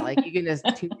not that. Like you can just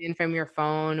tune in from your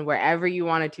phone, wherever you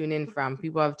want to tune in from.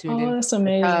 People have tuned in that's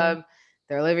amazing. The tub,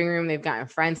 their living room. They've gotten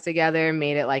friends together,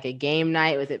 made it like a game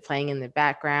night with it playing in the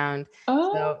background.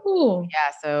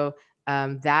 So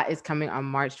that is coming on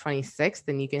March 26th.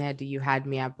 And you can head to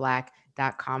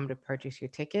youhadmeatblack.com to purchase your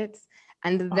tickets.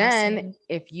 And then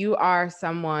if you are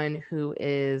someone who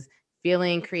is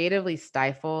feeling creatively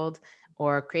stifled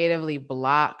or creatively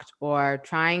blocked or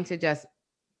trying to just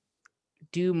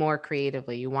do more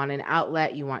creatively, you want an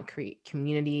outlet, you want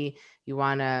community, you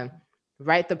want to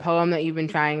write the poem that you've been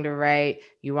trying to write,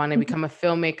 you want to become a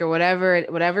filmmaker,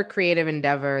 whatever creative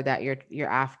endeavor that you're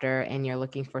after and you're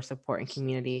looking for support and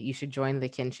community, you should join The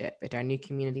Kinship. It's our new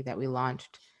community that we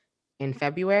launched in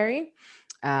February.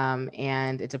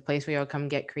 And it's a place where you'll come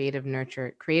get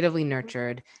creatively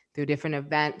nurtured through different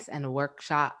events and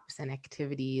workshops and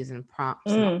activities and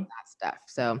prompts and all that stuff.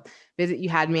 So visit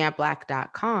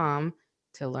youhadmeatblack.com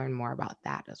to learn more about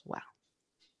that as well.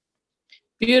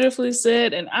 Beautifully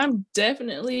said. And I'm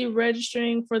definitely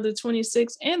registering for the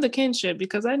 26th and the Kinship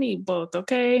because I need both.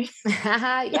 Okay.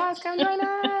 Yes, come join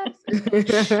us.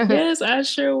 Yes, I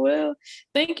sure will.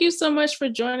 Thank you so much for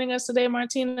joining us today,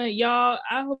 Martina. Y'all,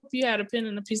 I hope you had a pen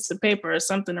and a piece of paper or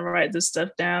something to write this stuff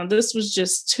down. This was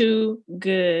just too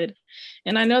good.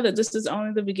 And I know that this is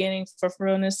only the beginning for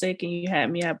realness sake, and You Had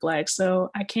Me at Black.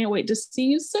 So I can't wait to see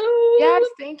you soon. Yes,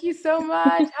 thank you so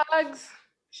much. Hugs.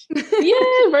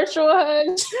 Yeah, virtual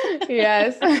hugs.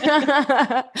 Yes.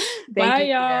 Bye,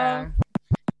 y'all.